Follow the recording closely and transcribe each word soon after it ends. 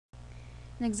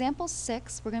In example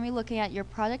 6, we're going to be looking at your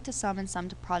product to sum and sum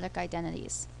to product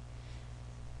identities.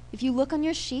 If you look on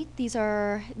your sheet, these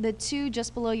are the two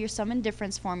just below your sum and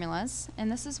difference formulas,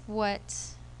 and this is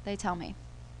what they tell me.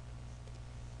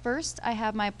 First, I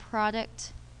have my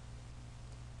product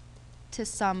to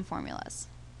sum formulas.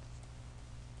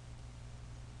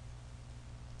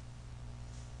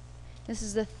 This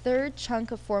is the third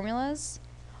chunk of formulas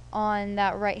on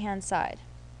that right-hand side.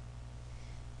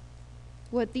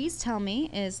 What these tell me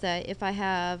is that if I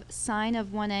have sine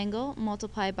of one angle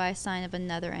multiplied by sine of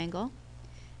another angle,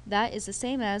 that is the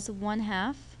same as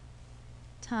 1/2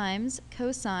 times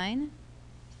cosine,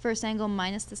 first angle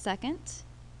minus the second,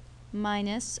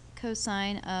 minus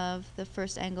cosine of the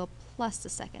first angle plus the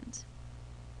second.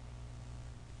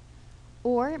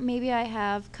 Or maybe I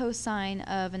have cosine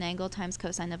of an angle times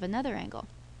cosine of another angle.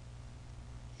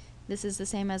 This is the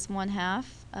same as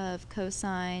 1/2 of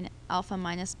cosine alpha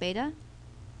minus beta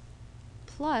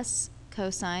plus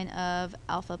cosine of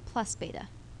alpha plus beta.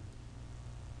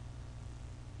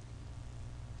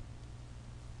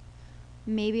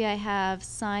 Maybe I have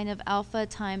sine of alpha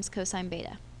times cosine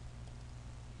beta.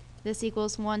 This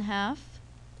equals 1/2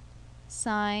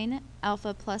 sine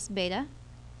alpha plus beta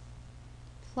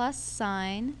plus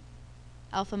sine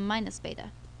alpha minus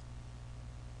beta.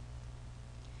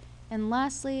 And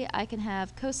lastly, I can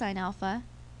have cosine alpha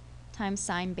times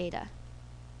sine beta.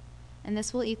 And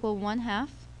this will equal 1/2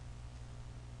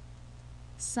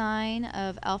 sine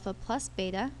of alpha plus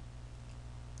beta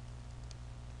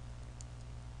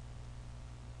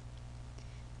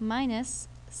minus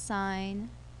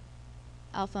sine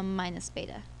alpha minus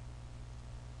beta.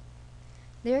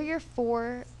 There are your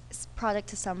four product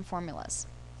to sum formulas.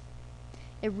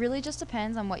 It really just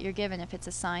depends on what you're given, if it's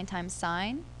a sine times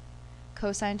sine,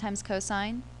 cosine times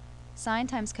cosine, sine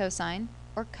times cosine,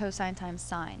 or cosine times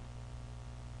sine.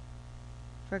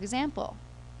 For example,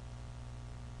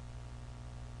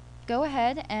 go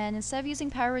ahead and instead of using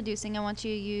power reducing, I want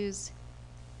you to use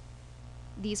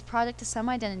these product to sum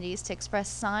identities to express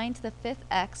sine to the 5th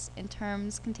x in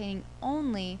terms containing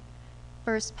only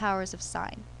first powers of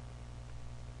sine.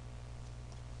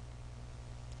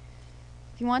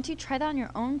 If you want to, try that on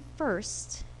your own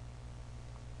first,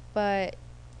 but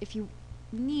if you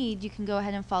need, you can go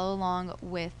ahead and follow along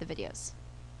with the videos.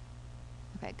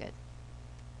 Okay, good.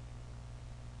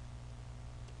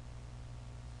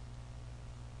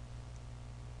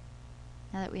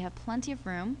 Now that we have plenty of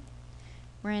room,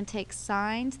 we're going to take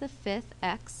sine to the 5th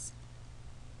x,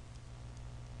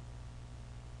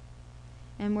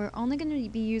 and we're only going to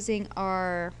be using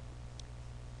our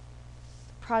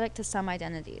product to sum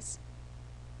identities.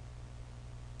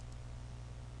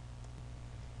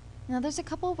 Now there's a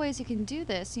couple of ways you can do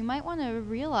this. You might want to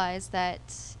realize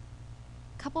that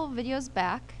a couple of videos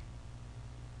back,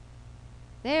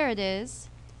 there it is,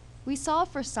 we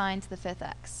solved for sine to the 5th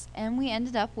x, and we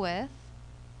ended up with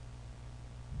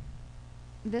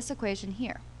this equation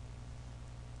here.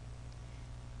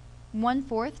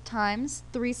 1/4 times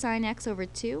 3 sine x over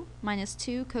 2 minus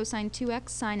 2 cosine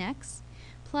 2x sine x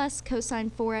plus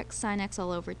cosine 4x sine x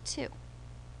all over 2.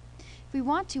 If we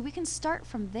want to, we can start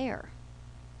from there.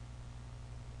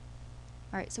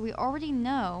 Alright, so we already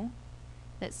know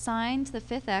that sine to the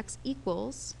 5th x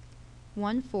equals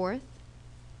 1/4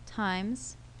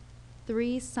 times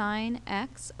 3 sine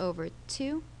x over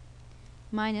 2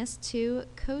 minus 2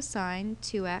 cosine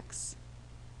 2x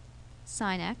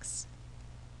sine x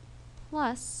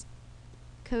plus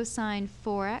cosine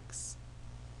 4x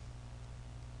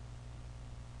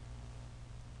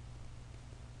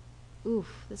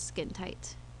oof, this is getting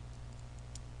tight,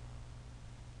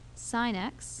 sine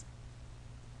x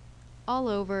all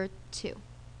over 2.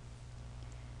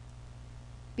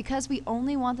 Because we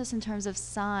only want this in terms of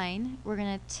sine, we're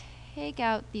going to take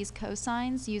out these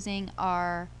cosines using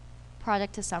our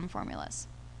product to sum formulas.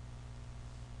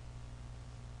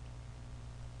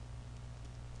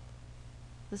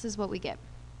 This is what we get.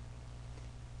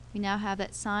 We now have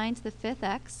that sine to the 5th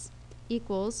x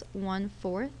equals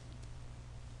 1/4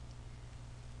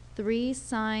 3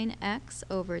 sine x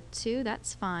over 2,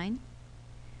 that's fine,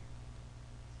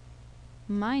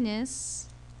 minus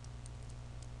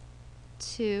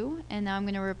 2, and now I'm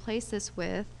going to replace this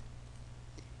with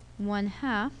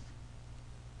 1/2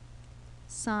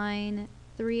 sine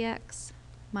 3x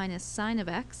minus sine of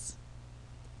x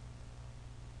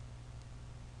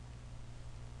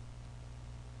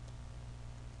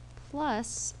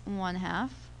plus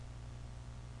 1/2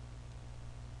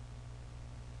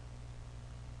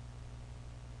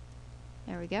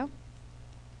 there we go,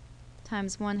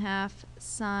 times 1/2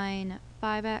 sine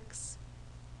 5x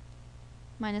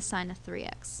minus sine of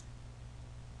 3x.